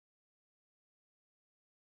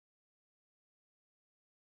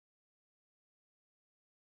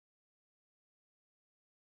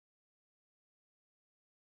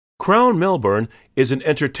Crown Melbourne is an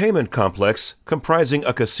entertainment complex comprising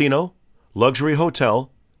a casino, luxury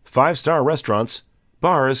hotel, five-star restaurants,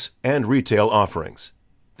 bars, and retail offerings.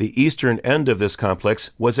 The eastern end of this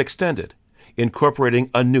complex was extended,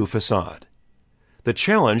 incorporating a new façade. The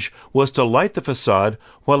challenge was to light the façade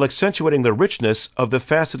while accentuating the richness of the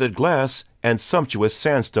faceted glass and sumptuous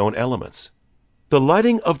sandstone elements. The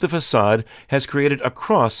lighting of the façade has created a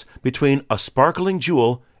cross between a sparkling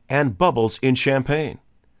jewel and bubbles in champagne,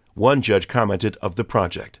 one judge commented of the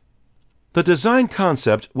project. The design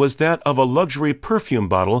concept was that of a luxury perfume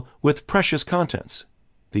bottle with precious contents.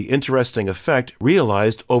 The interesting effect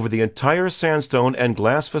realized over the entire sandstone and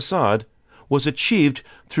glass façade was achieved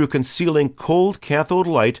through concealing cold cathode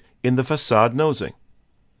light in the façade nosing.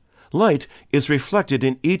 Light is reflected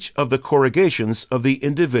in each of the corrugations of the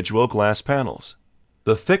individual glass panels.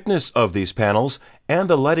 The thickness of these panels and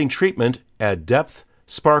the lighting treatment add depth,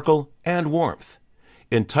 sparkle, and warmth,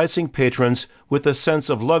 enticing patrons with a sense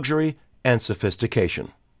of luxury and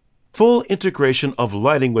sophistication. Full integration of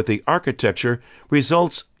lighting with the architecture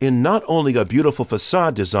results in not only a beautiful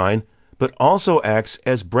façade design, but also acts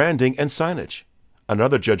as branding and signage,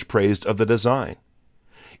 another judge praised of the design.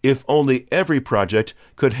 If only every project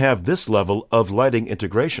could have this level of lighting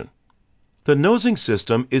integration. The nosing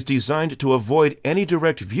system is designed to avoid any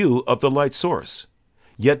direct view of the light source,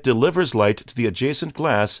 yet delivers light to the adjacent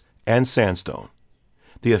glass and sandstone.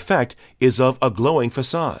 The effect is of a glowing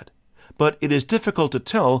façade, but it is difficult to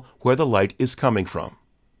tell where the light is coming from.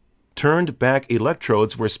 Turned-back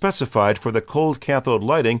electrodes were specified for the cold cathode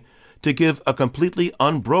lighting to give a completely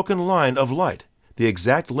unbroken line of light, the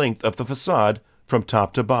exact length of the façade from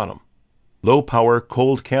top to bottom. Low-power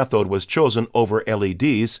cold cathode was chosen over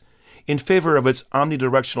LEDs in favor of its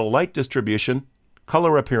omnidirectional light distribution,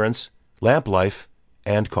 color appearance, lamp life,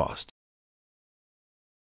 and cost.